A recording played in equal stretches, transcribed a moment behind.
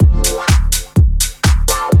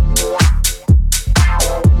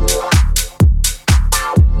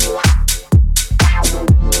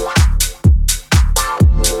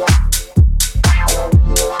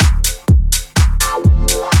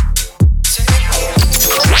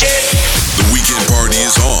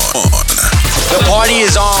is on. The party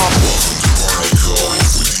is on.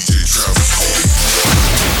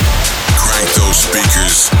 Crank those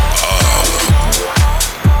speakers up.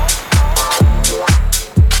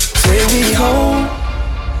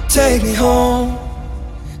 Take me home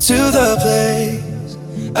to the place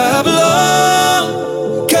I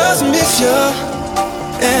belong. 'Cause I miss you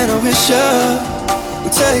and I wish you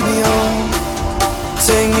would take me home.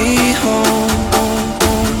 Take me home.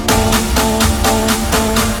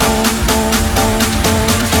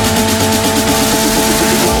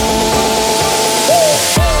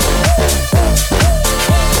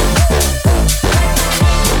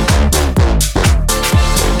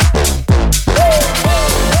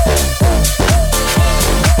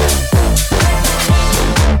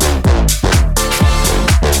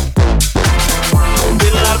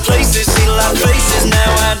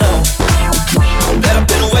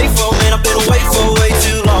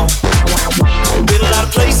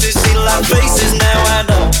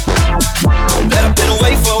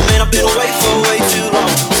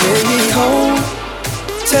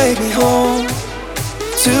 Take me home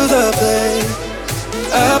to the place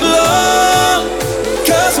I belong.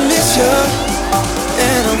 'Cause I miss you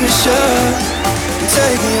and I wish you would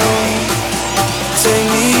take me home. Take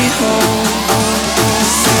me home.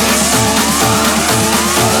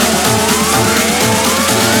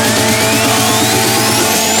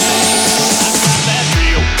 That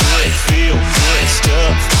real good, feel good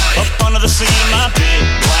stuff up under the seat of my big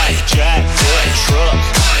white jack truck,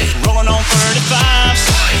 rolling on 35s.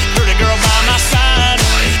 Pretty girl by my side,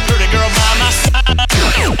 pretty girl by my side.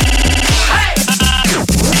 Hey!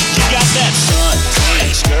 You got that sun tan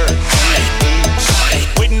skirt and boots,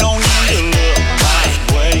 waiting on you to look my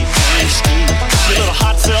way and scoop your little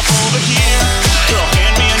hot self over here. Girl,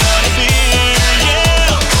 hand me another beer.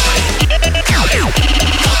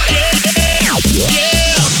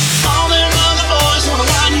 Yeah. All them other boys wanna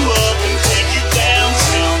wind you up and take you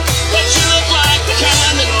downtown, but you look like the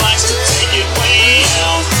kind that likes to take it way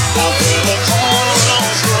out. Out where the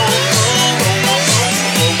cornrows roll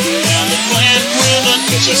down the Plant River.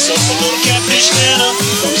 Get yourself a little catfish dinner.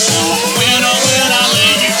 Gonna sound like a winner when I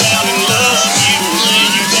lay you down and love you, lay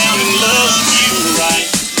you down and love you right.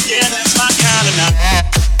 Yeah, that's my kind of night.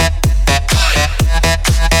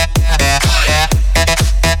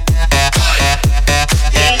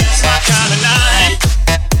 Yeah, that's my kind of night.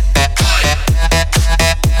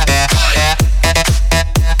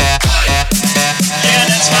 Yeah,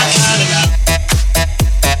 that's my kind of night.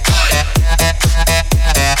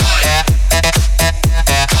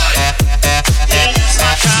 Yeah, that's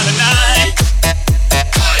my kind of night.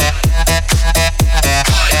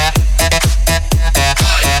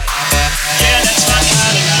 Yeah, that's my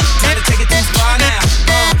kind of night. Gotta take it too far now.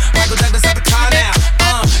 Michael Douglas out the car now.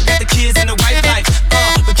 Got the kids in the white life.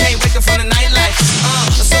 But can't wake up from the nightlife.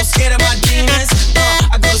 I'm so scared of my demons.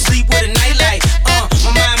 I go to sleep with a nightlight.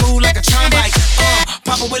 My mind move like a tron bike.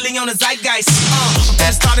 Papa Willie on the zeitgeist. I'm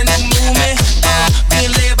gonna start a new movement.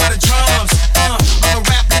 Being led by the drums. I'm a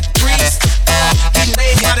rap like a priest. Getting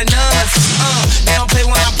way by the nuns. They don't play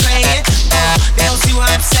when I'm playing. They don't see what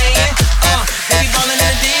I'm saying. They be ballin' in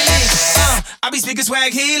the daily. I be speaking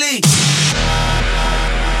swag Healy.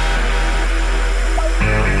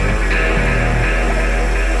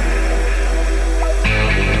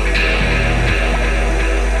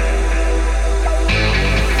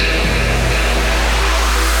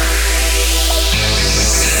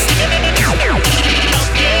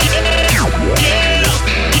 Yeah.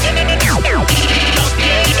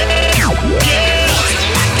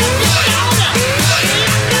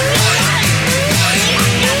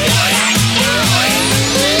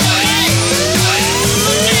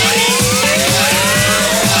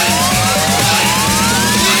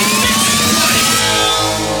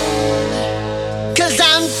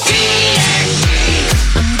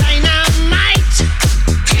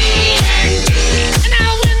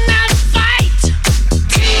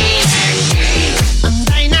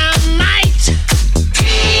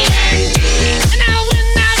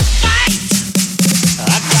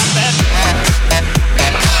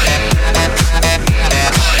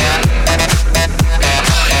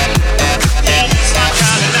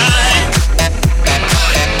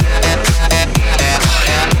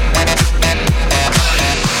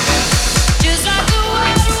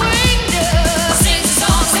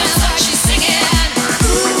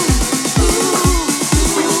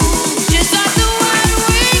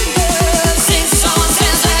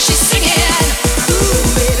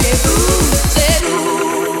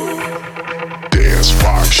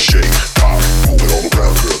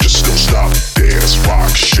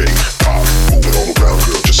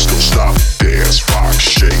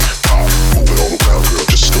 shake, pop, move it all around, girl,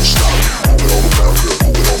 just don't stop. Move it all around, girl,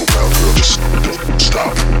 move it all around, girl, just don't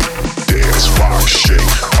stop. Dance, rock, shake,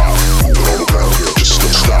 pop, move it all around, girl, just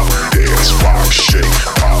don't stop. Dance, rock, shake,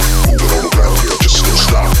 pop, move it all around, girl, just don't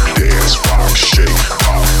stop. Dance, rock, shake,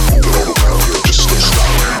 pop, move it all around, girl, just don't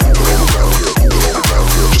stop. Move it all around, girl, move it all around,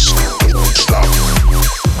 girl, just don't stop.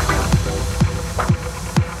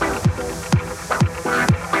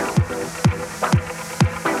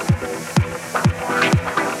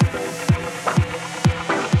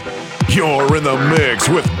 You're in the mix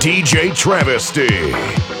with DJ Travesty.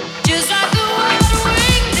 Just like the wild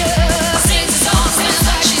wind does, sings a song, sings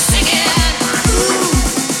like she's singing. Ooh,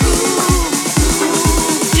 ooh.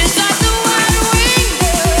 Just like the wild wind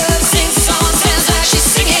does, sings a song, sings like she's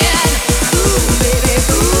singing. Ooh, baby,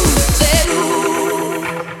 ooh, say ooh.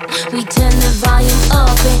 We turn the volume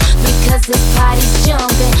up because this party's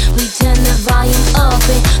jumping. We turn the volume up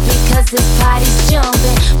because this party's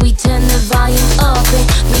jumping. We turn the volume up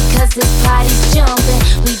because this party's jumping.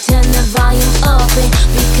 We turn the volume up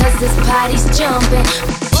because this party's jumping.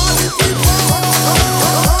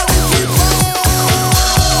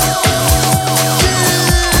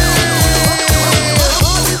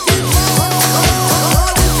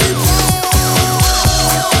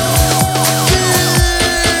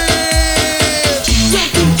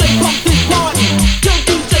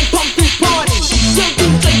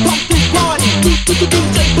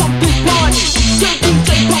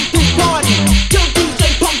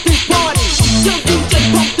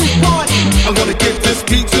 I'm gonna get this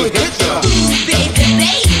beat to hit ya. Baby,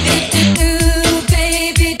 baby, ooh,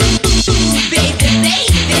 baby, ooh, baby, baby,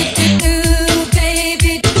 ooh,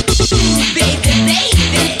 baby, ooh, baby, baby,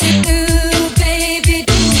 ooh, baby,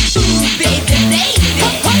 ooh, baby, baby.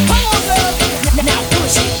 Now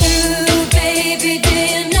push it. Ooh, baby, do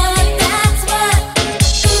you know that's what?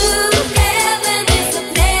 Ooh, heaven is a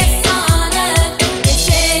place on earth. They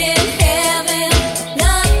say in heaven,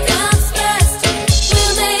 love comes first.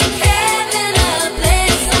 We'll make heaven a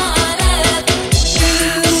place on earth.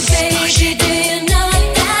 Ooh, baby, do you know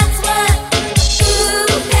that's what? Ooh,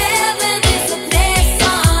 heaven is a place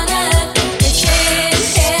on earth. They say in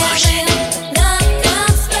heaven, love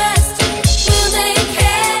comes first. We'll make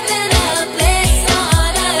heaven a place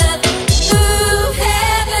on earth. Ooh,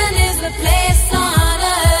 heaven is the place on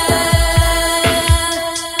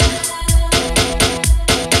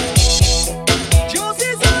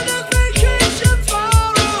Josie's on a vacation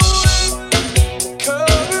far away.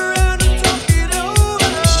 Come around and talk it over.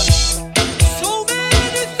 So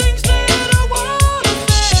many things that I wanna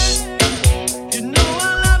say. You know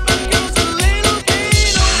I like my girls a little bit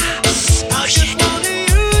older. I just wanna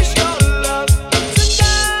use your love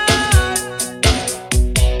tonight.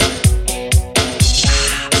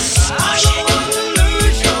 I don't wanna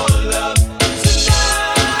lose your love tonight.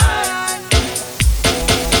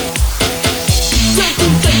 Young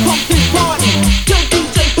DJ pump this party. Young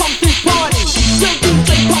DJ pump this party. Young DJ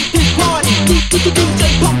pump this party. DJ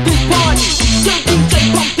pump this party. Young DJ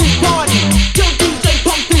pump this party. Young DJ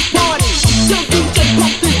pump this party. Young DJ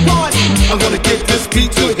pump this party. I'm gonna get this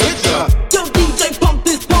beat to hit ya. Young DJ pump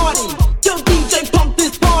this party. Young DJ pump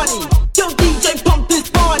this party. Young DJ pump this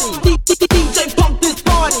party. DJ pump this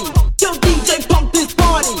party. Young DJ pump this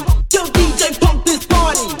party. Young DJ pump this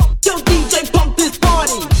party. Young DJ pump this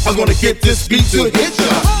party. I'm gonna get this beat to hit ya.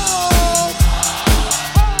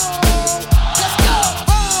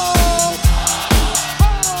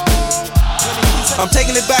 I'm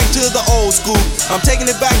taking it back to the old school. I'm taking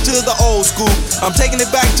it back to the old school. I'm taking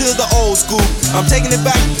it back to the old school. I'm taking it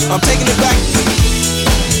back. I'm taking it back.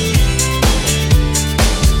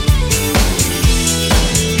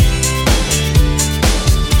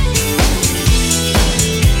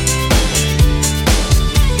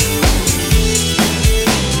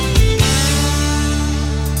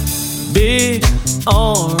 Big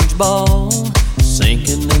orange ball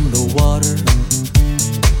sinking in the water.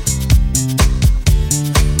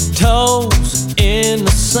 Toes in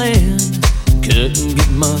the sand, couldn't get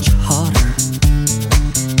much hotter.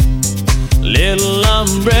 Little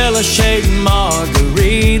umbrella-shaped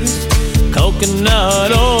margaritas,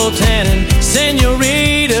 coconut oil tannin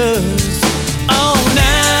senoritas. Oh,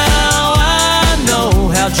 now I know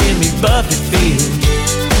how Jimmy Buffett feels.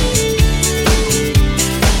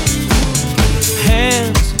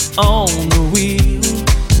 Hands on the wheel,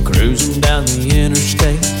 cruising down the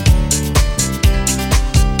interstate.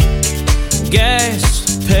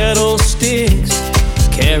 Gas pedal sticks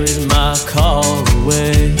carries my car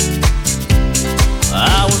away.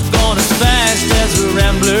 I was going as fast as a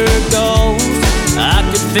rambler goes. I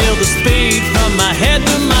could feel the speed from my head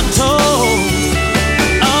to my toes.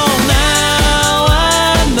 Oh, now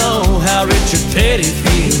I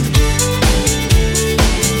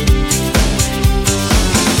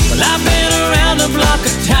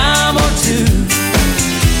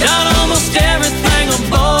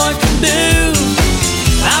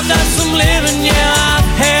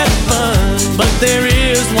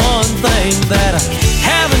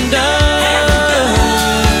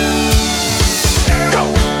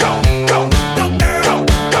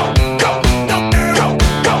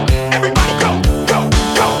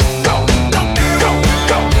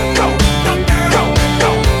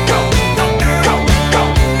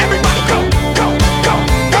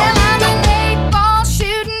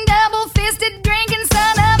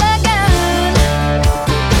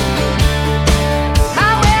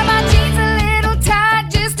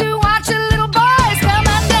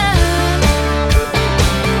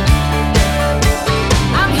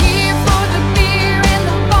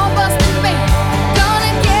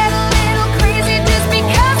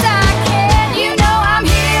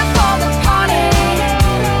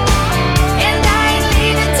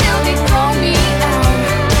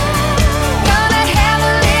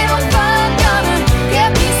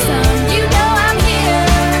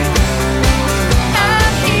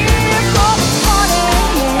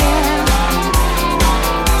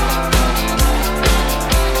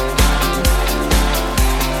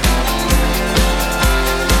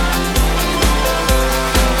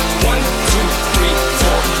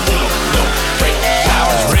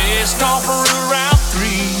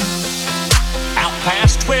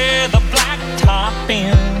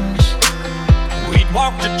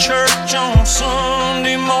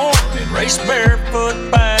Sunday morning, race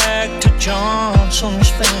barefoot back to Johnson's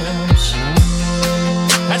fence.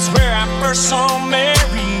 That's where I first saw Mary,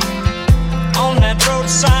 on that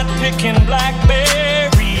roadside picking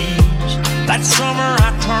blackberries. That summer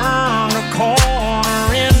I turned a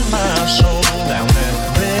corner in my soul down that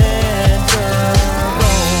red dirt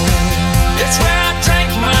road. It's where I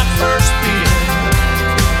drank my first beer.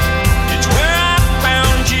 It's where I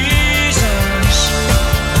found Jesus.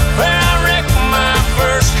 Where I wrecked my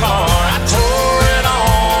first car. I tore it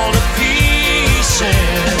all to pieces.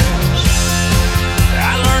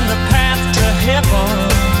 I learned the path to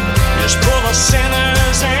heaven is full of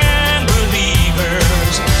sinners and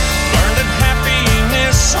believers. Learned that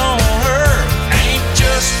happiness on earth ain't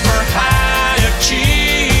just for high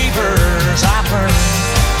achievers. I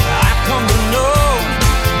come to know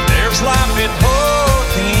there's life at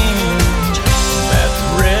both ends, that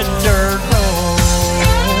red dirt road.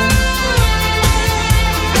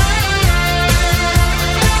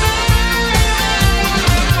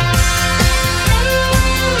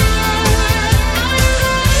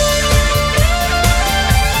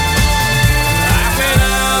 I've been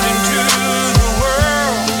out into the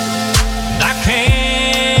world, and I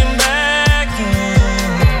came back in.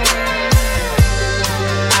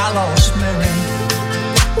 I lost Mary,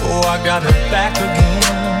 oh, I got her back again.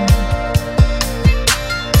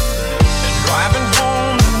 And driving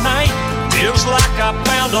home tonight feels like I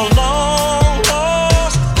found a long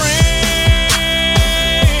lost friend.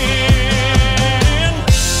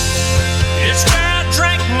 It's where I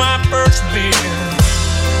drank my first beer.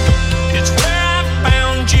 It's where I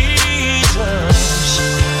found Jesus.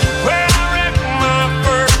 Where I wrecked my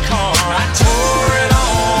first car. I tore it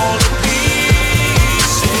all to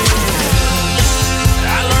pieces.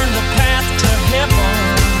 I learned the path to heaven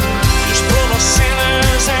is full of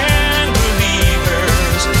sinners and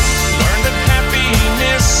believers. Learned that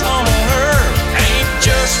happiness on earth ain't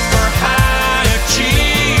just for high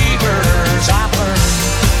achievers.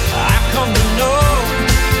 I've come to know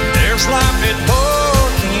there's life at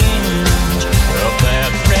both ends of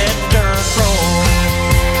that red dirt road.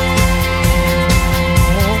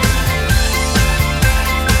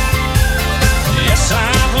 Yes,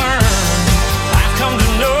 I've learned, I've come to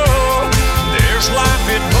know there's life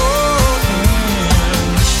at both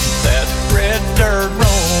ends, that red dirt road.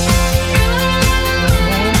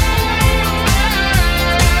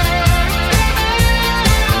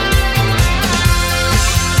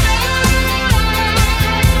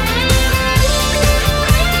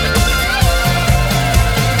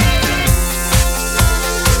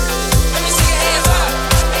 Let me see your hands up.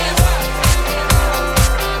 Hands up.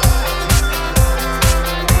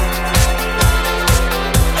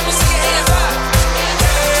 Let me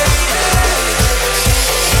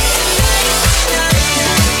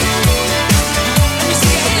see your hands up. Let me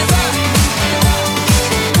see your hands up.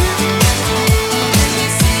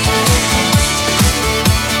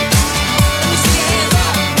 Let me see your hands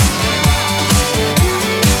up.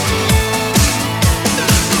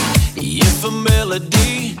 If a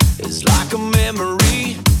melody is like a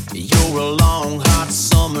memory, you're a long, hot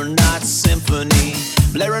summer night symphony,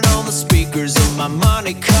 blaring on the speakers of my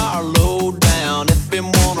Monte Carlo down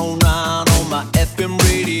FM 109 on my FM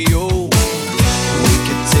radio. We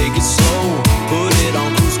can take it slow, put it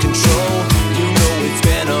on cruise control. You know it's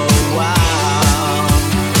been a while.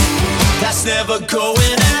 That's never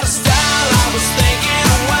going out of style. I was thinking,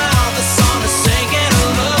 wow, the song is sinking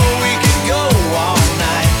low. We could go all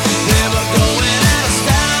night. Never going out of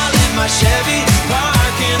style in my Chevy,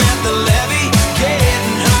 parking at the levee,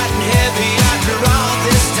 getting hot and heavy after all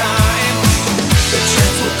this time. The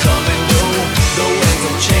trends will come and go, the winds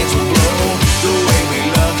and chains will blow. The way we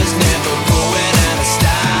love is never going out of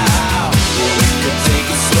style. We could take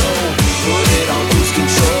it slow, put it on cruise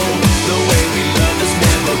control. The way we love is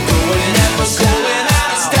never going out of style.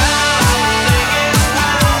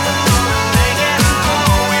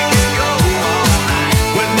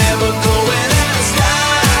 We're never going out of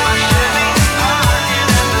style.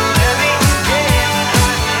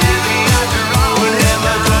 We're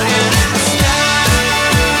never going out of style.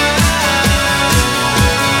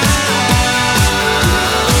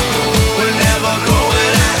 We're never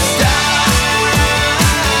going out of style.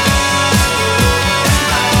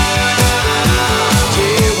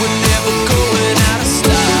 Yeah, we're never going out of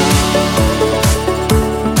style.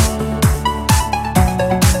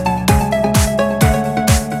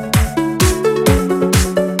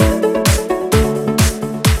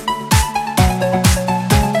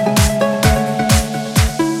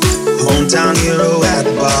 Hometown hero at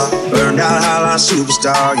the bar, burned out highline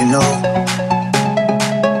superstar, you know.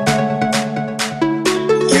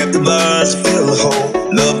 Kept the buzz, fill the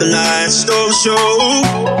hole. Love the night, stole the show.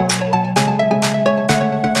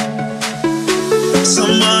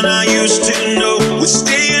 Someone I used to know would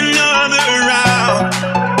stay another round.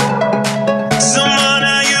 Someone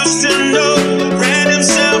I used to know ran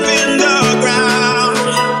himself in the ground.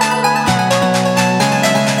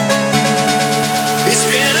 It's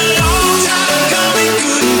been a long time coming,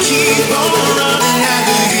 couldn't keep on running. Had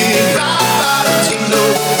to hit rock bottom to know.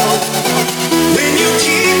 When you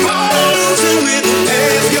keep on losing with the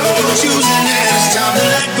path you're choosing, and it's time to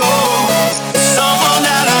let go. Someone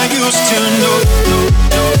that I used to know.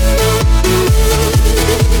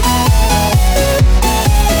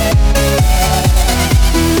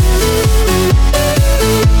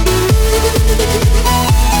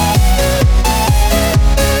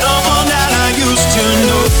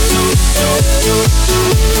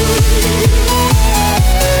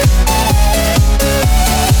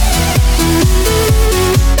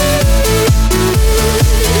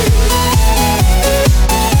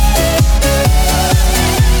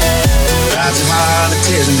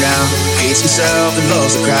 Down, hates himself and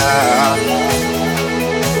loves the crowd.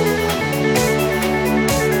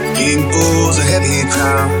 King pulls a heavy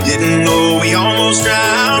crown. Didn't know we almost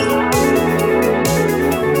drowned.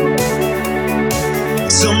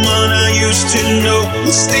 Someone I used to know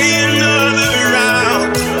would stay another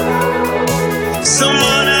round.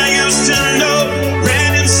 Someone I used to know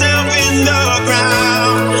ran himself in the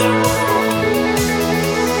ground.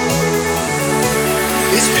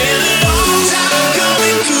 It's been a long time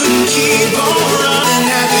coming, couldn't keep on running.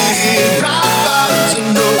 Had to hit rock bottom to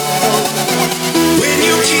know. When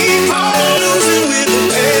you keep on losing with the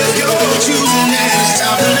path you're choosing, and it's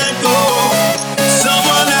time to let go.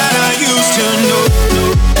 Someone that I used to know.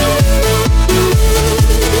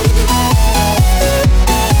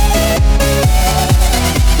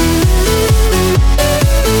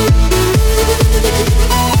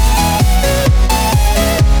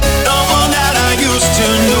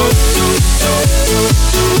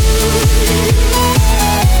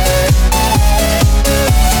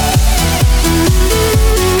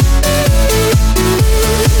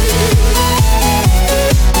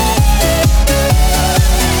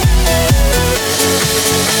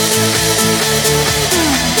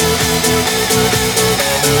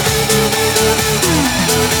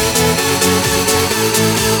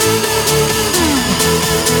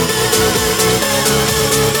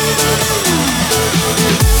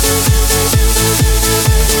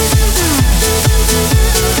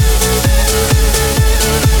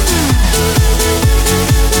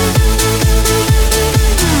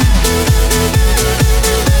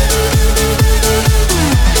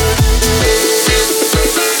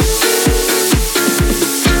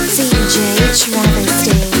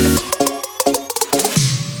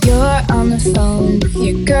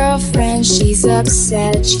 She's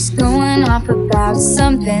upset, she's going off about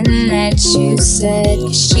something that you said.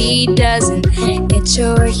 'Cause she doesn't get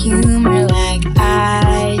your humor like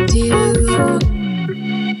I do.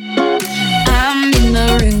 I'm in the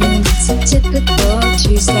room, it's a typical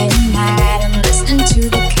Tuesday night. I'm listening to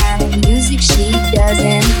the kind of music she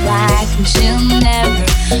doesn't like, and she'll never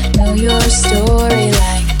know your story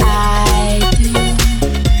like I do.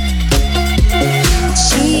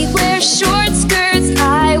 She wears short skirts,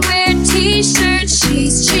 I wear t-shirts.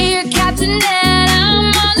 She's cheer captain and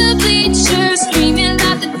I'm on the bleachers, screaming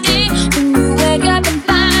out the day when you wake up and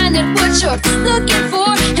find that what you're looking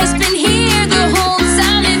for has been here the whole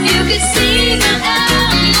time. If you could see that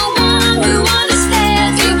I'm the one who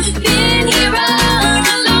understands, you've been here all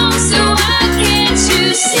along, so why can't you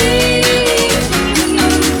see?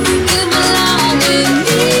 You belong with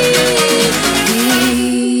me.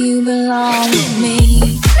 You belong with me.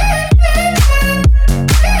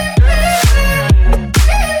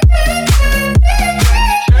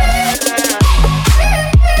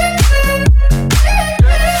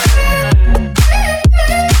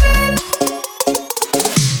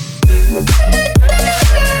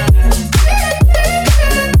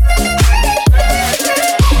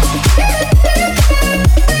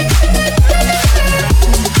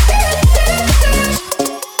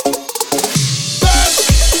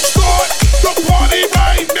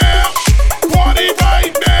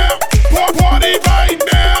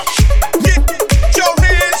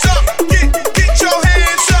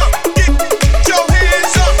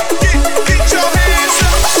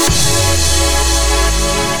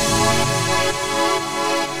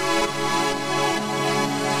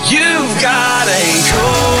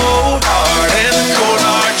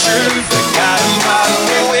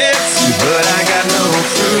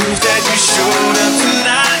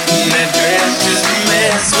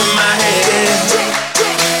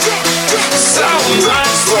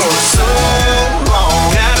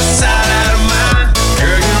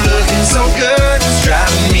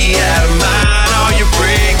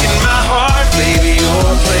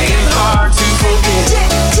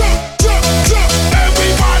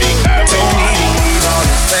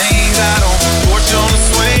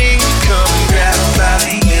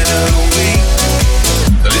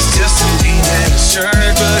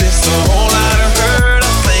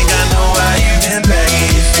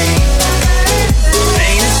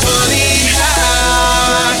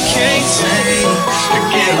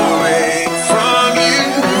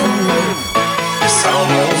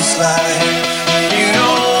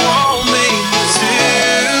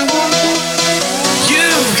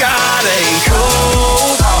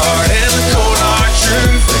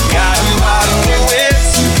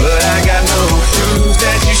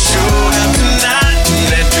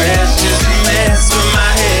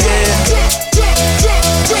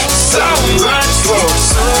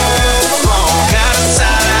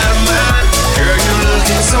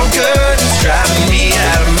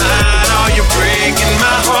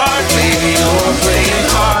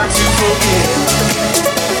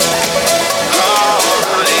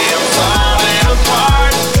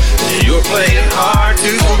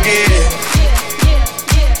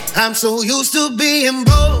 I'm so used to being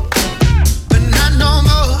broke, but not no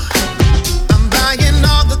more. I'm buying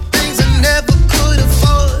all the things I never could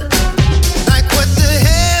afford. Like what the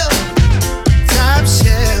hell? Top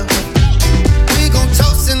shelf. We gon'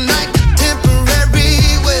 toast it like a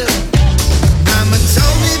temporary will. Mama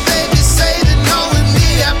told me, baby, saving knowing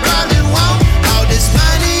me, I probably won't. All this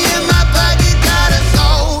money in my pocket gotta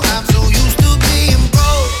go. I'm so used to being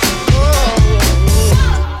broke.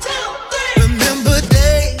 Remember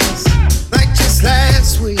days like just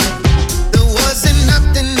last week. There wasn't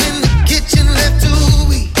nothing in the kitchen left to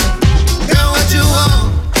eat. Girl, what you want?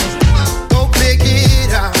 Go pick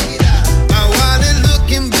it out. My wallet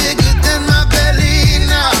looking bigger than my belly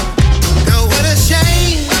now. Girl, what a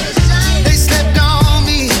shame. They slept on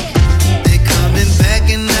me. They coming back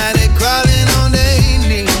and now they crawling on their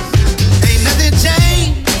knees. Ain't nothing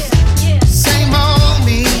changed. Same old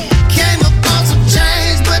me. Came up on some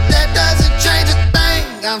change, but that doesn't change a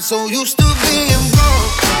thing. I'm so used to being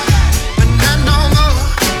broke, but not no more.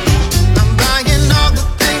 I'm buying all the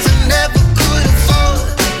things I never could afford.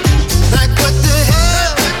 Like what the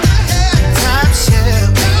hell? Top shelf.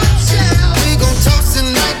 We gon' toast it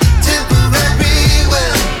like a temporary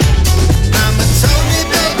will. Mama told me,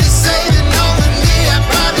 baby, saving knowing me, I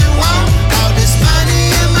probably won't. All this money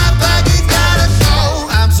in my pocket gotta go.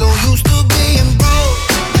 I'm so used to being broke.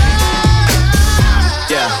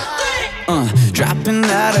 Dropping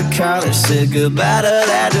out of college, said goodbye to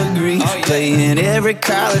that degree. Playing every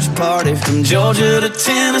college party from Georgia to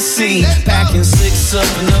Tennessee. Packing six up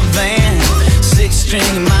in the van, six string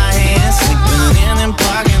in my hand. Sleeping in them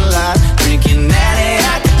parking lot, drinking natty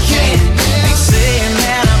out the can. Ain't saying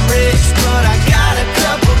that I'm rich, but I got a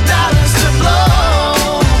couple dollars to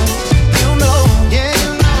blow. You know, yeah,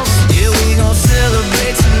 we gon'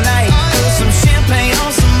 celebrate tonight. Put some champagne on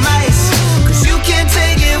some ice, 'cause you can't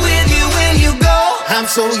take it with you when you go. I'm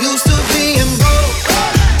so used to being broke,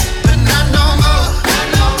 but not no more.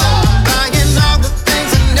 I'm buying all the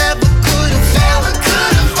things I never could afford.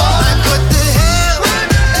 Like what the hell?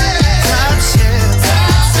 Top shelf.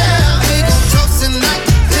 We gon' toast it like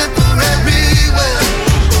a temporary will.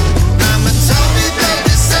 Mama told me,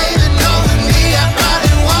 baby, saving knowing me, I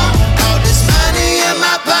probably won't. All this money in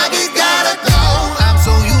my pocket gotta go. I'm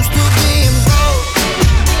so used to being broke.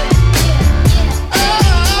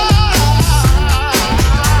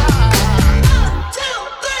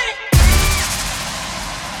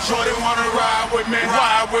 Shorty wanna ride with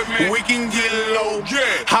me, we can get low,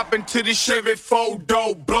 yeah. Hop into the Chevy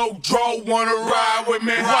 4-door, blow, draw, wanna ride with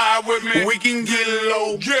me, we can get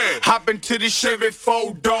low, yeah. Hop into the Chevy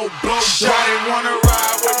 4-door, blow, Shorty wanna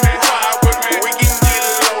ride with me, we can get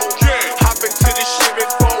low, yeah. Hop into the Chevy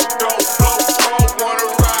 4-door, blow, draw, wanna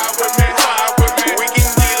ride with me, we can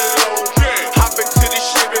get low, yeah. Hop into the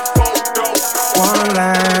Chevy 4-door. One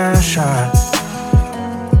last shot,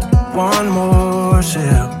 one more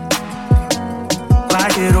sip.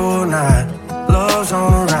 Like it or not, love's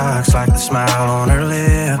on the rocks, like the smile on her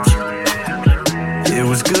lips. It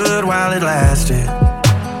was good while it lasted,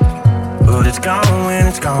 but it's gone when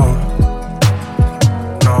it's gone.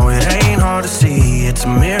 No, it ain't hard to see, it's a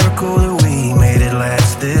miracle that we made it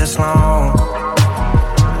last this long.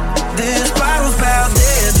 This bottle's about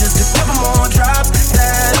dead, just a couple more drops.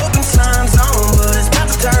 That open sign's on, but it's about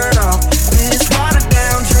to turn off. This watered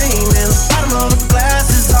down dream in the bottom of the glass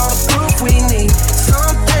is all the proof we need.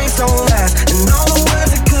 Some things don't last, and all the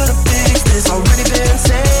words that could have fixed this already been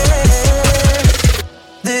said.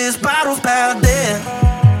 This bottle's about dead.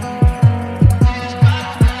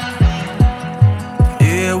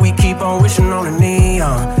 Yeah, we keep on wishing on the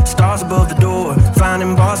neon stars above the door,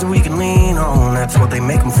 finding bars that we can lean on. That's what they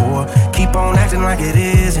make them for. Keep on acting like it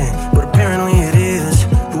isn't, but apparently it is.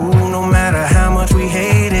 Ooh, no matter how much we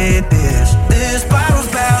hated this bottle's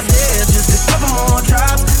about dead. Just a couple more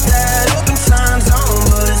drops. That open sign's on,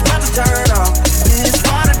 but it's about to turn off. This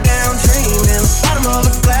watered down dream in the bottom of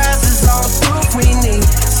a glass is all the proof we need.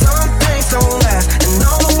 Some things don't last, and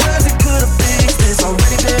all the words that could have fixed this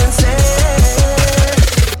already been said.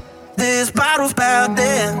 This bottle's about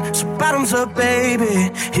dead, so bottoms up,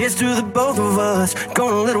 baby. Here's to the both of us,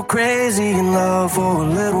 going a little crazy in love for a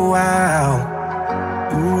little while.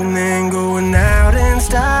 Ooh, and then going out in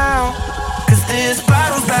style. 'Cause this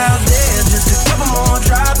bottle's about dead, just a couple more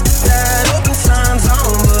drops. That open sign's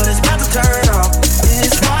on, but it's about to turn off.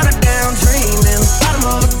 This watered down dream in the bottom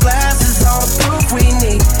of a glass is all the proof we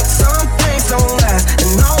need. Some things don't last,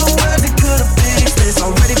 and all the words that could have fixed this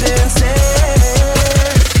already been said.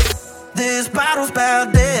 This bottle's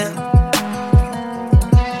about dead.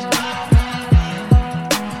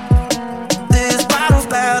 This bottle's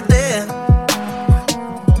about dead.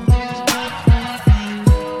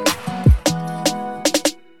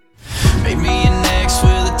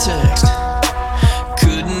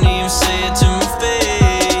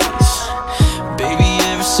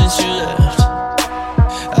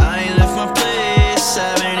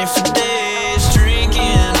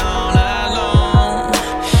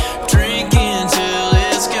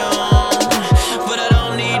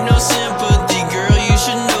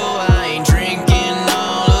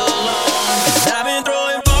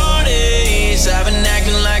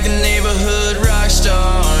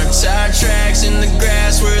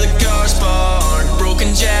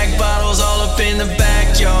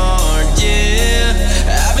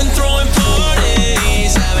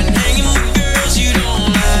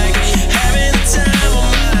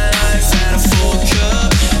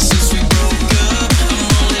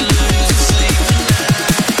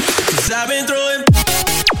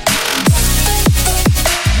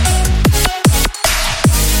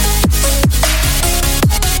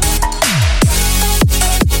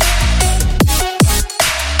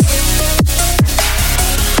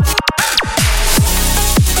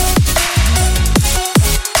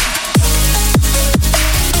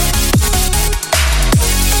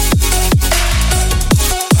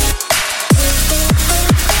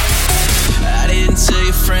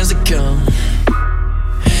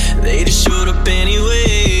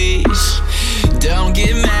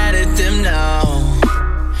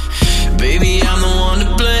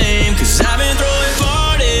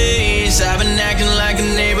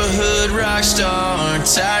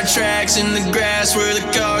 tracks in the grass where the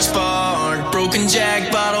car's parked. Broken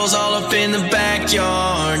jack bottles all up in the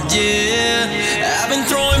backyard. Yeah, I've been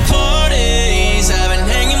throwing parties, I've been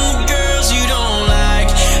hanging with girls you don't like,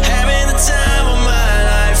 having the time of my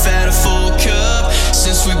life. Had a full cup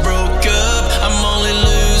since we broke up. I'm only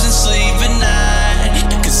losing sleep at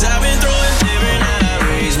night, 'cause I've been throwing different. I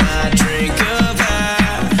raise my drink up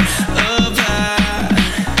high,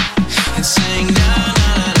 and sing na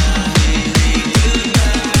na na, baby,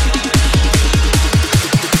 goodbye.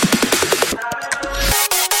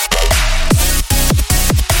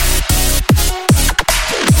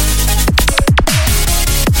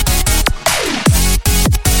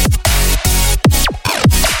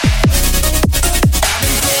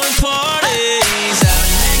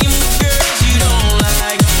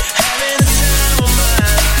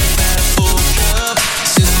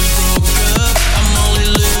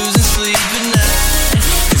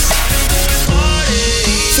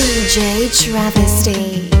 DJ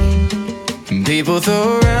Travesty. People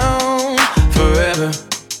throw around forever,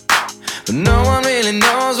 but no one really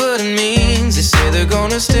knows what it means. They say they're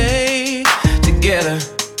gonna stay together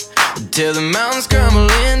till the mountains crumble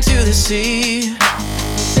into the sea.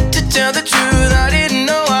 To tell the truth, I didn't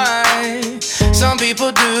know why. Some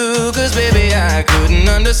people do, 'cause baby, I couldn't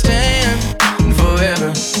understand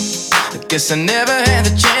forever. I guess I never had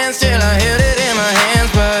the chance till I held it in my hands.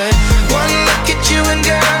 But one look at you and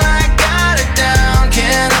girl, I got it down.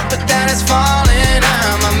 Can't help it that it's falling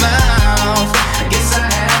out my mouth. I guess I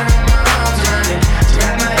had my arms around it,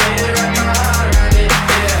 wrap my head, wrap my heart around it,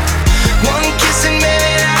 yeah. One kiss and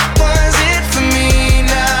maybe that was it for me.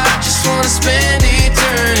 Now I just wanna spend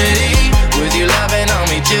eternity with you, loving on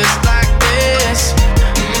me just like this.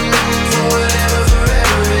 For whatever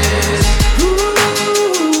forever is.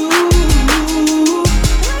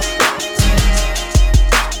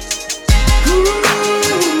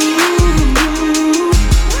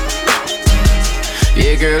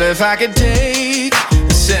 Yeah, girl, if I could take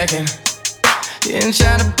a second and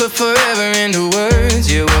try to put forever into words.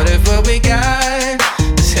 Yeah, what if what we got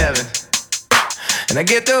is heaven, and I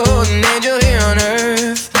get to hold an angel here on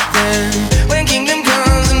earth? Then when kingdom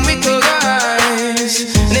comes and we close our eyes,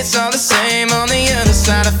 and it's all the same on the other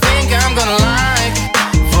side, I think I'm gonna like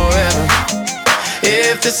forever.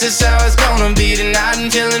 If this is how it's gonna be tonight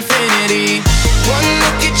until infinity. One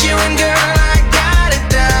look at you and girl, I got it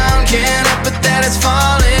down. Can't help it that it's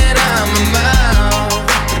falling out my mouth.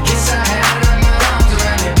 I guess I had it on my arms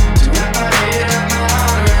around it, to wrap my head, wrap my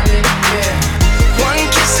heart around it, yeah. One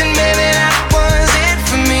kiss and maybe that was it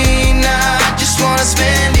for me. Now I just wanna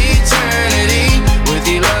spend eternity with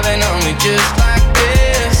you, loving on me just like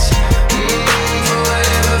this. For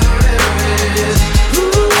whatever forever is.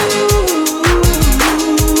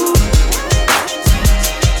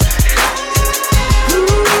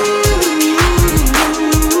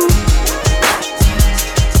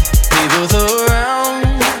 People throw around.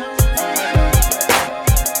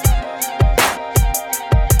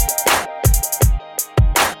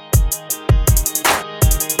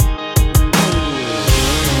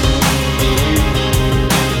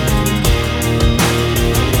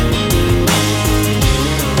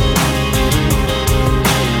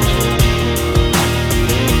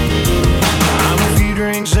 I'm a few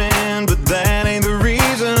drinks in, but that ain't the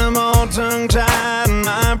reason I'm all tongue-tied and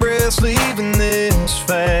my breath's leaving this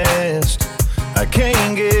fast. I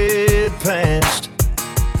can't get past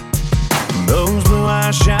those blue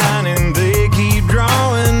eyes shining, they keep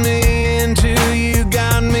drawing me into you,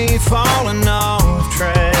 got me falling off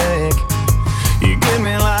track. You get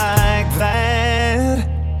me like that.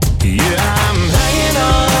 Yeah, I'm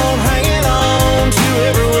hanging on to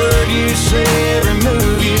every word you say, every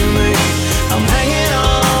move you make. I'm hanging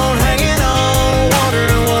on,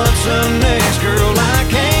 wondering what's up next, girl. I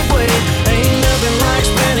can't wait. Ain't nothing like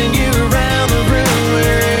spinning you around the room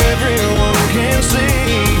where everyone can see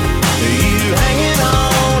you hanging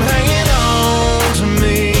on to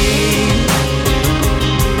me.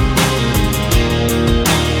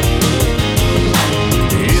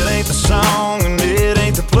 It ain't the song and it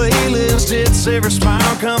ain't the playlist, it's every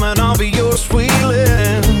smile coming off of your sweet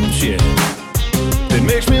lips, yeah. It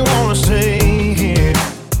makes me wanna stay here.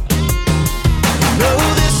 No,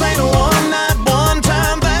 this ain't a one-night,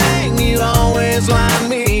 one-time thing. You always line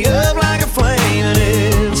me up like a flame, and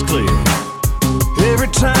it's clear every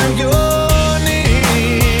time you're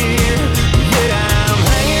near. Yeah, I'm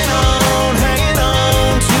hanging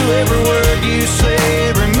on to every word you say,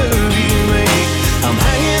 every move you make. I'm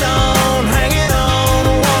hanging on,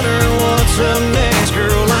 wondering what's up next,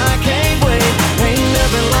 girl. I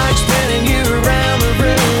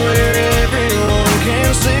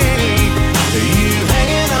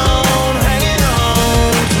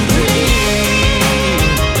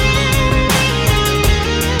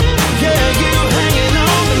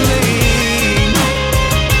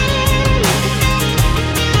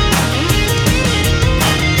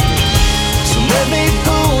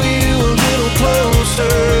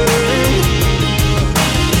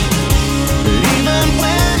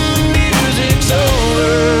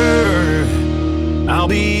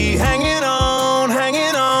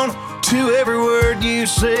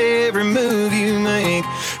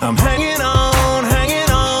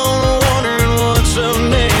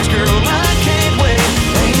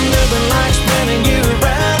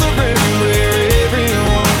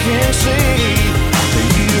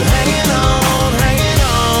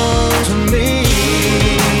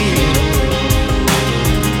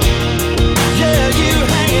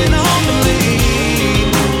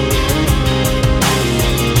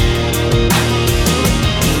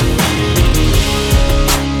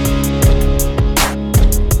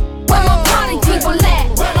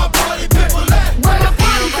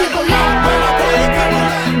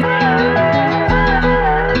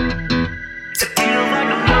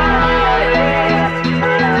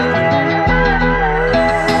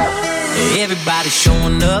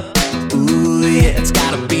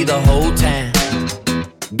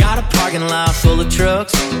parking lot full of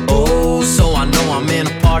trucks. Oh, so I know I'm in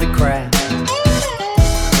a party crowd.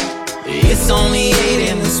 It's only 8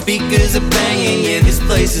 and the speakers are banging. Yeah, this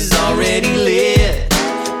place is already lit.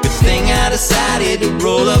 Good thing I decided to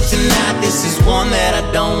roll up tonight. This is one that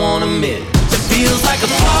I don't wanna miss. It feels like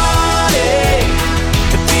a party.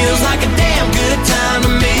 It feels like a damn good time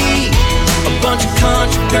to me. A bunch of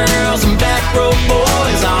country girls and back row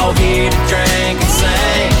boys all here to drink and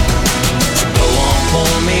sing. So go on,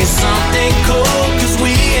 pour me something cold, 'cause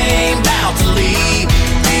we ain't about to leave.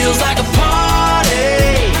 Feels like a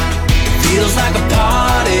party. Feels like a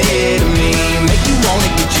party to me. Make you wanna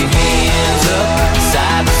get your hands up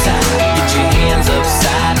side to side. Get your hands up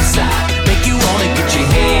side to side. Make you wanna get your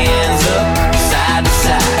hands up side to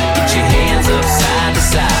side. Get your hands up side to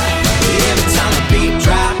side. Every time the beat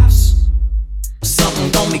drops, something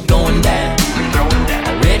gon' be going down.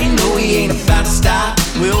 Already know we ain't about to stop.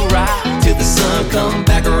 We'll ride till the sun come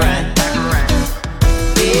back around.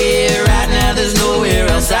 Yeah, right now there's nowhere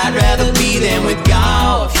else I'd rather be than with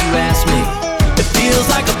y'all, if you ask me. It feels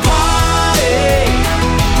like a party.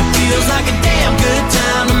 It feels like a damn good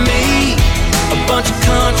time to me. A bunch of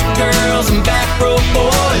country girls and back row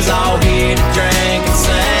boys all here to drink and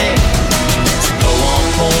sing. So go on,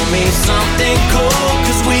 pour me something cold,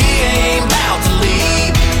 'cause we ain't about to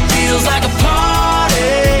leave. Feels like a party.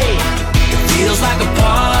 It feels like a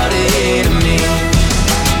party to me.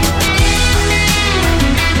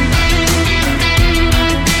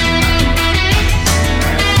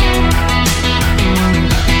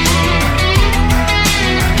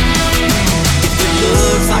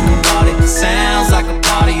 Sounds like a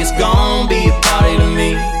party, it's gon' be a party to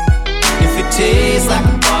me. If it tastes like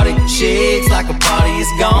a party, shakes like a party,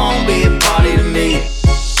 it's gon' be a party to me.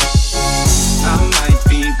 I might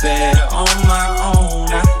be better on my own.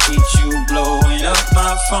 I keep you blowing up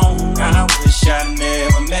my phone. I wish I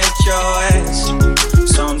never met your ass.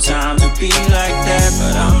 Sometimes it be like that,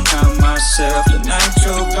 but I'm not myself. The night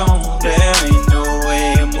you're gone, there ain't no way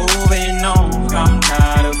of moving on. I'm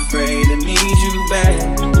not afraid to need you back.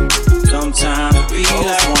 Sometimes it be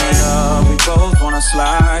like that. We both wanna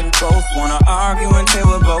slide, we both wanna argue until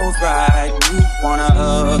we're both right. You wanna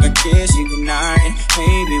hug and kiss you goodnight.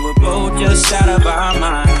 Maybe we're both just out of our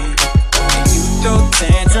mind. And you throw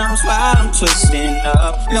tantrums while I'm twisting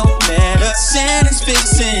up. No medicine is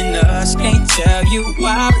fixing us. Can't tell you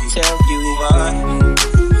why, but tell you what.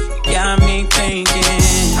 Got me thinking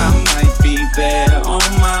I might be better on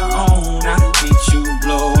my own. I keep you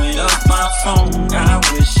blowing up my phone. I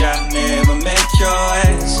wish I never met your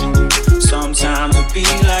ass. Sometimes it be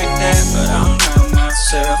like that, but I'm not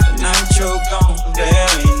myself. The night you're gone, there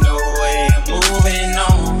ain't no way of moving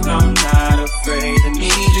on. I'm not afraid to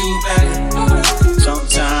need you back.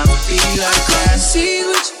 Sometimes it be like that. See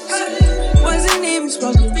what you said, wasn't even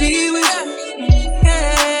supposed to be with you.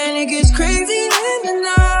 And it gets crazy in the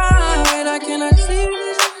night. I cannot sleep,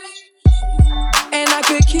 and I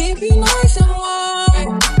could keep you nice and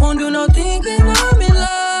warm. Won't do no thinking I'm in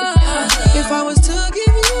love. If I was to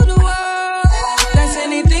give you the world, that's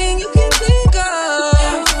anything you can think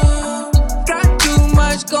of. Got too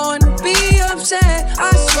much going to be upset.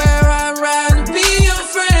 I swear I'd rather be your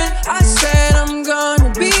friend. I said I'm gonna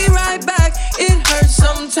be right back. It hurts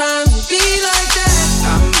sometimes to be like that.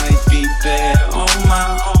 I might be better on my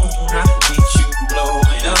own. I keep you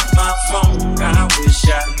blowing up my phone. I wish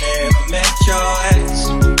I never met your ass.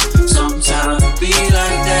 Sometimes it be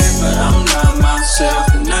like that, but I'm not myself.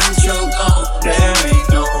 The night you're gone, there ain't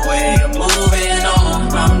no way of moving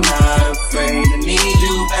on. I'm not afraid to need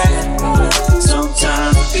you back.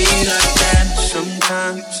 Sometimes it be like that.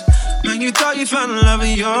 Sometimes when you thought you found the love of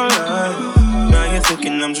your life, now you're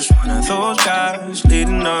thinking I'm just one of those guys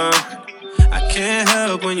leading up. I can't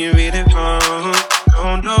help when you read it wrong.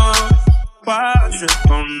 Oh no, why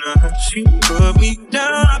trip on us? You put me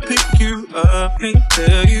down, I pick you up. Can't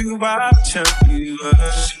tell you why, I tell you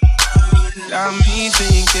us. Got me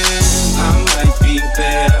thinking I might be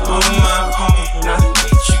better on my own. I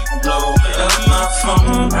need you blowing up my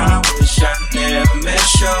phone. I wish I never met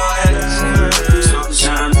your ass.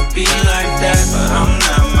 Sometimes it be like that, but I'm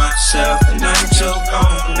not myself. The night you're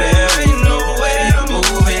gone, there ain't no way of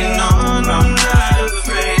moving on. I'm not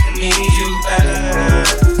afraid to need you back.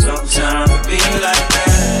 Sometimes it be like that.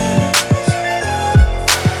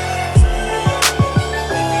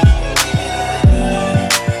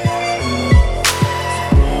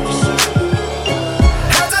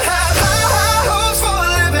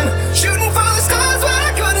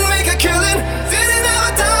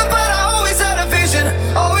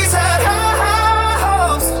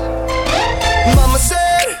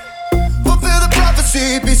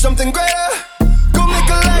 Something greater, go make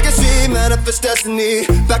a legacy, it's destiny.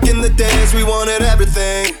 Back in the days, we wanted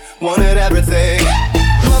everything.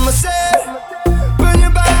 Mama said, burn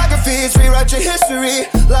your biographies, rewrite your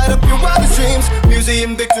history, light up your wildest dreams,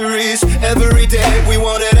 museum victories. Every day we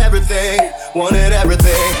wanted everything.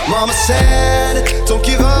 Mama said, don't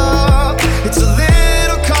give up, it's a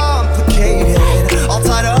little complicated. All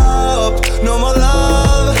tied up, no more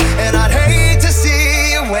love, and I'd hate to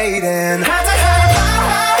see you waiting. Had to have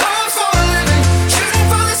high hopes for a living, shooting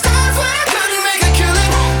for the stars when I couldn't make a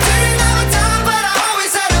killing. Didn't have a time, but I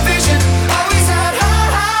always had a vision. Always had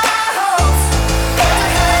high hopes. Had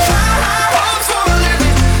to have high hopes for a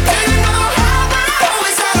living. Didn't know how, but I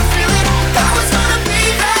always had a feeling I was gonna be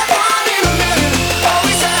that one in a million.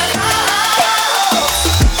 Always had high hopes.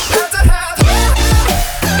 Had to have.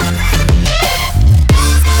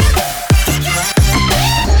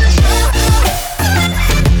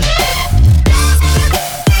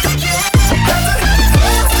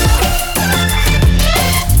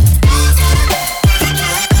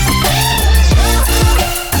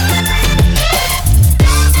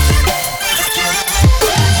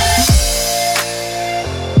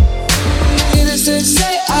 Needless to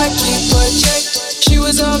say, I keep a check. She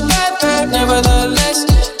was a bad, nevertheless.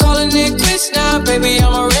 Calling it quits now, baby,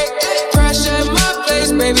 I'm a wreck. Crash at my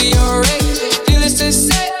place, baby, you're a wreck. Needless to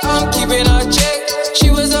say, I'm keeping a check. She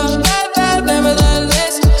was a bad,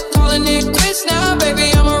 nevertheless. Calling it quits now,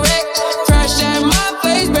 baby, I'm a wreck. Crash at my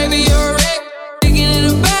place, baby, you're a wreck. Thinking in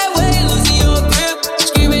a bad way, losing your grip.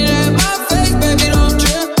 Screaming at my face, baby, don't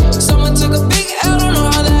trip. Someone took a big L, don't know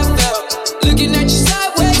how that felt. Looking at you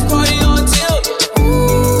sideways, party on tilt.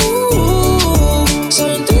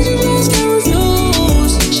 Certain things you just can't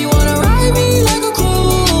refuse. She wanna ride me like a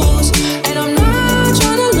cruise, and I'm not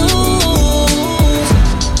tryna lose.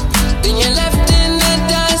 Then you're left in the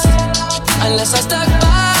dust, unless I stuck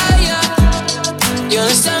by ya. You're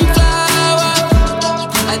a sunflower.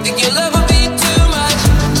 I think your love would be too much,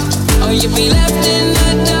 or you'd be left in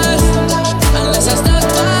the dust, unless I stuck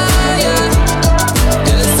by ya.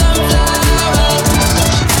 You're the sunflower.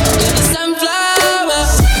 You're the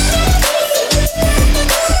sunflower.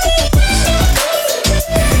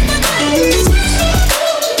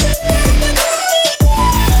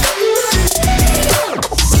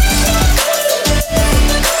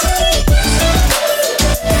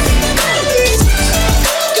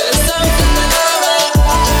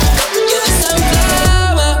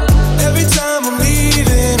 Every time I'm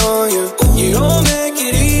leaving on you, you don't make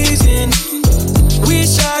it easy.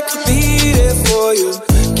 Wish I could be there for you.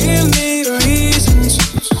 Give me the reasons.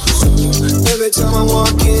 Every time I'm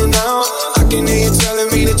walking out, I can hear you telling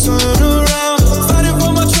me to turn around. Fighting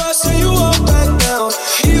for my trust, so you walk back down.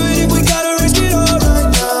 Even if we gotta risk it all right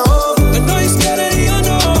now. I know you're scared of the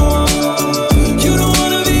unknown. You don't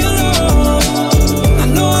wanna be alone. I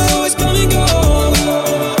know I always come and go,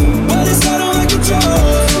 but it's out of my control.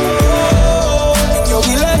 And you'll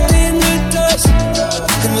be left in the dust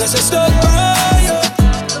unless I stuck by you.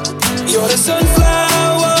 You're the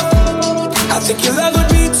sunflower. I think your love would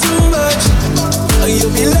be too much, or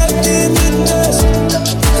you'll be left in the dust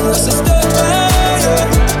unless I stuck by you.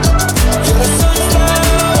 You're the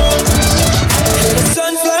sunflower. You're the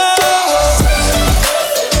sunflower.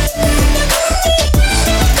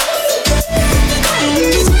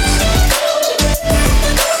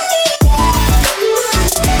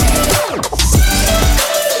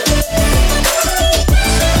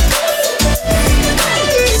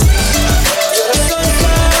 You're the sunflower.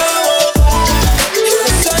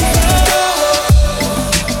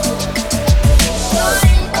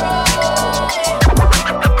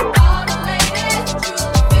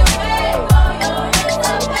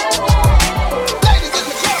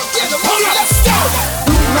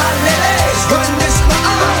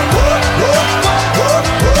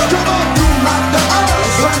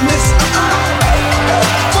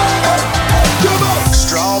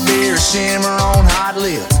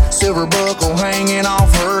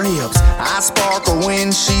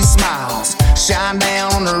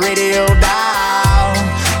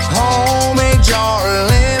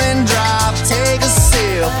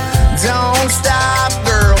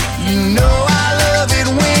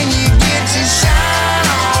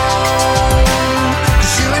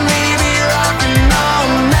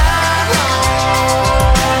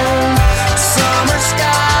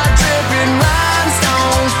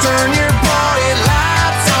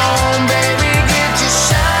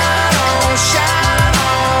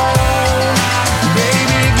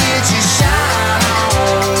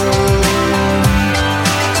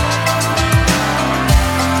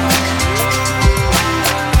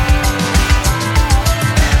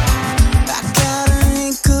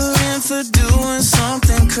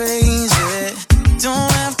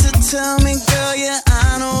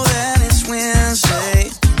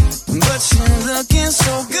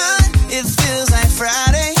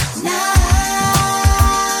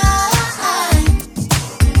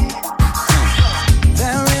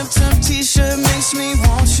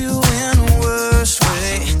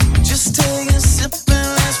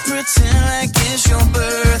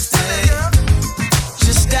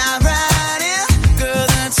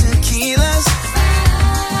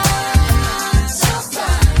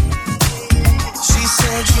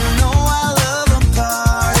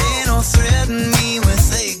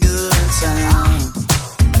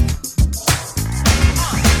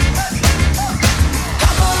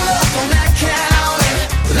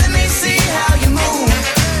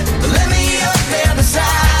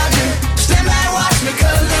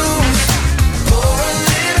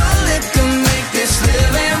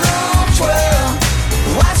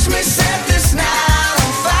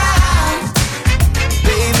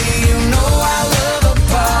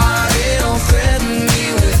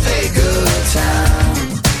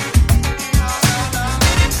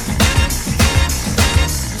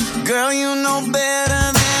 Girl, you know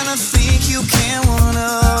better than to think you can one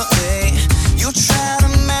up, babe. You try to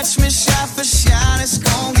match me shot for shot, it's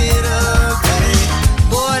gon' get ugly.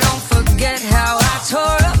 Boy, don't forget how I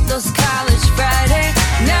tore up those college Friday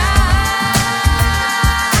nights.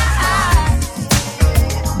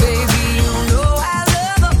 Baby, you know I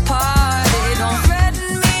love a party. Don't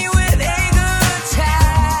threaten me with a good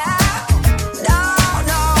time. No,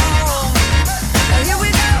 no. Now here we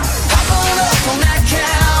go. Hop on up on that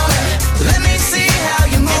counter. Let me see how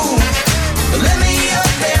you move. Let me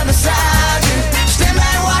up there beside you. Stand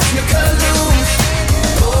back, watch me cut loose.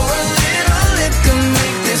 Pour a little liquor,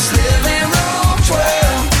 make this living room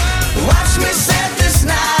twirl. Watch me set this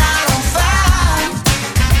night on fire.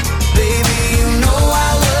 Baby, you know I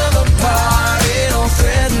love a party. Don't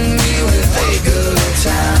threaten me with a good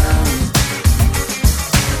time.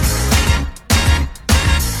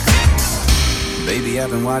 Baby,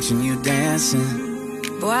 I've been watching you dancing.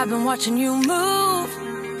 Boy, I've been watching you move.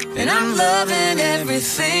 And I'm loving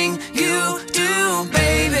everything you do,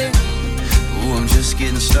 baby. Ooh, I'm just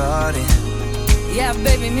getting started. Yeah,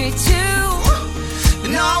 baby, me too.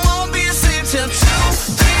 No, I won't be asleep till 2, 3,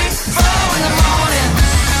 4 in the morning.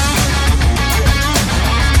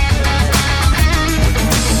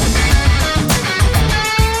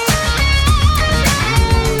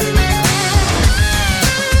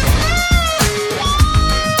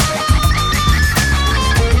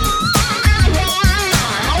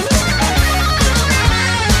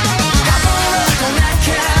 Hop on up on that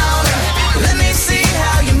counter. Let me see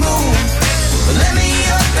how you move. Let me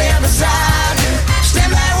up there beside you.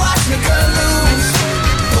 Stand back, watch me cut loose.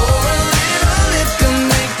 Pour a little liquor,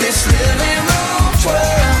 make this living room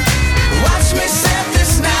twirl. Watch me set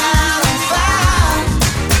this night on fire.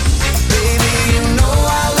 Baby, you know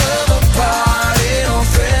I love a party. Don't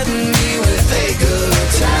threaten me with a good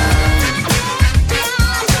time.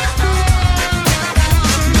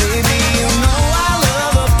 Baby, you know I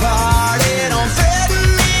love a party. Don't threaten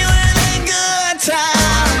me with a good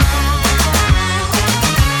time.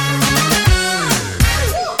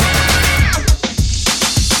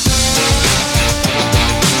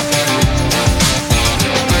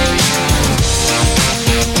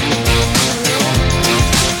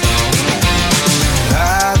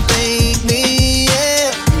 I think me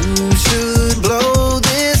and you should blow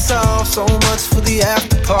this off. So much for the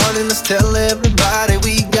after party. Let's tell everybody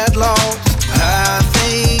we got lost. I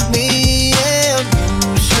think me and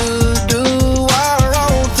you should do our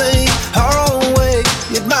own thing, our own way,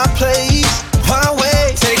 at my place, my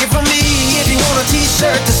way. Take it from me if you want a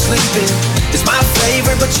t-shirt to sleep in. It's my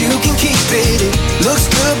favorite, but you can keep it. It looks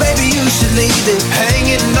good, baby, you should leave it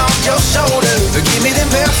hanging off your shoulder. Give me them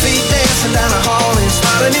bare feet dancing down the hall and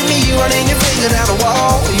smiling at me, running your finger down the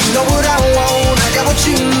wall. You know what I want, I got what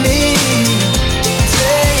you need.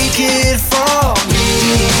 Take it from me.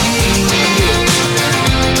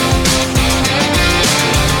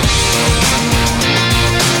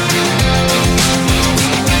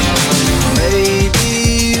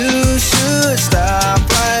 Maybe you should stop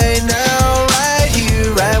right now, right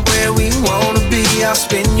here, right where we wanna be. I'll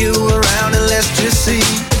spin you around and let's just see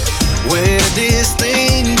where this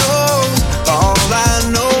thing goes. All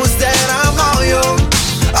I know is that I'm all yours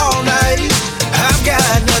all night. I've got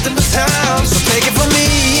nothing but time, so take it from me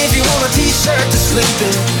if you want a t-shirt to sleep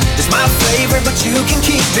in. It's my favorite, but you can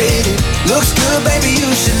keep it. It looks good, baby, you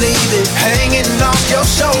should leave it hanging off your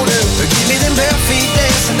shoulder. Give me them bare feet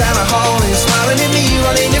dancing down the hall and smiling at me,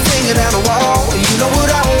 running your finger down the wall. You know what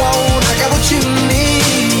I want, I got what you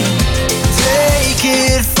need. Take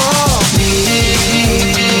it from me.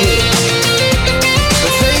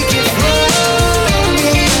 Take it from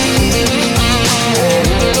me.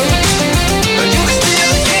 You can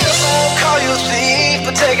still get a phone, call you a thief,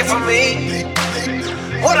 but take it from me.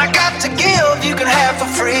 What I got to give, you can have for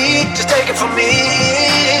free. Just take it from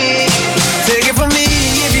me. Take it from me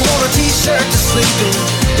if you want a t-shirt to sleep in.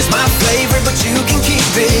 It's my favorite, but you can keep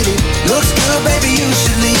it. It looks good, baby, you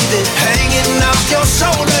should leave it hanging off your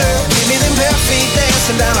shoulder. Give me them bare feet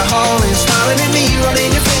dancing down the hall and smiling at me,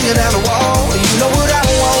 running your finger down the wall.